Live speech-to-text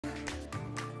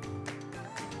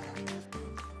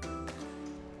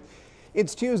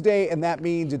It's Tuesday, and that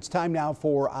means it's time now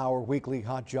for our weekly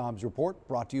Hot Jobs Report,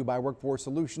 brought to you by Workforce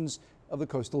Solutions of the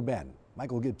Coastal Bend.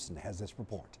 Michael Gibson has this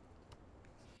report.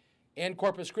 In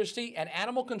Corpus Christi, an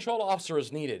animal control officer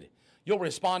is needed. You'll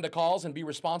respond to calls and be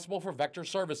responsible for vector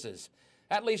services.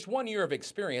 At least 1 year of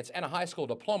experience and a high school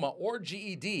diploma or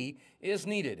GED is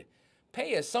needed.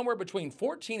 Pay is somewhere between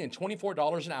 $14 and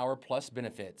 $24 an hour plus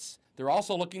benefits. They're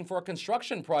also looking for a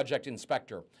construction project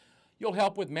inspector. You'll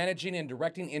help with managing and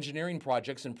directing engineering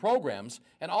projects and programs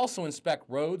and also inspect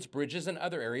roads, bridges, and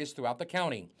other areas throughout the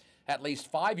county. At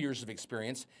least 5 years of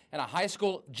experience and a high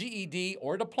school GED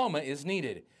or diploma is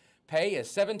needed. Pay is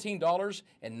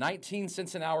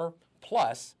 $17.19 an hour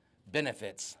plus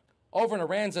benefits. Over in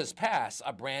Aransas Pass,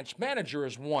 a branch manager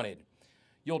is wanted.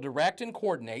 You'll direct and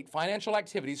coordinate financial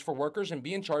activities for workers and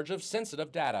be in charge of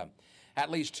sensitive data. At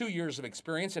least 2 years of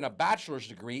experience and a bachelor's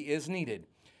degree is needed.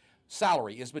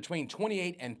 Salary is between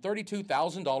 $28,000 and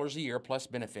 $32,000 a year plus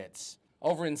benefits.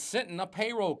 Over in Sinton, a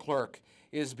payroll clerk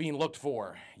is being looked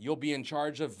for. You'll be in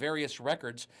charge of various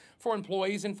records for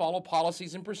employees and follow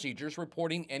policies and procedures,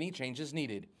 reporting any changes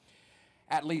needed.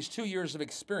 At least 2 years of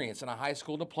experience and a high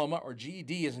school diploma or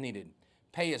GED is needed.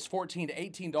 Pay is $14 to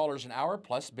 $18 an hour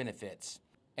plus benefits.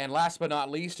 And last but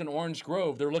not least, in Orange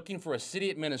Grove, they're looking for a city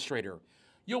administrator.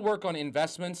 You'll work on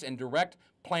investments and direct,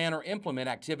 plan, or implement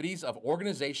activities of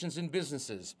organizations and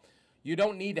businesses. You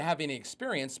don't need to have any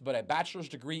experience, but a bachelor's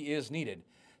degree is needed.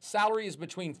 Salary is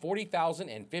between $40,000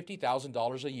 and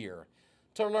 $50,000 a year.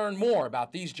 To learn more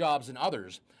about these jobs and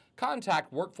others,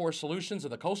 contact Workforce Solutions of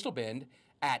the Coastal Bend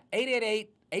at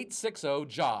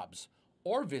 888-860-JOBS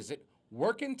or visit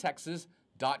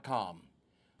workintexas.com.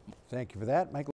 Thank you for that, Michael.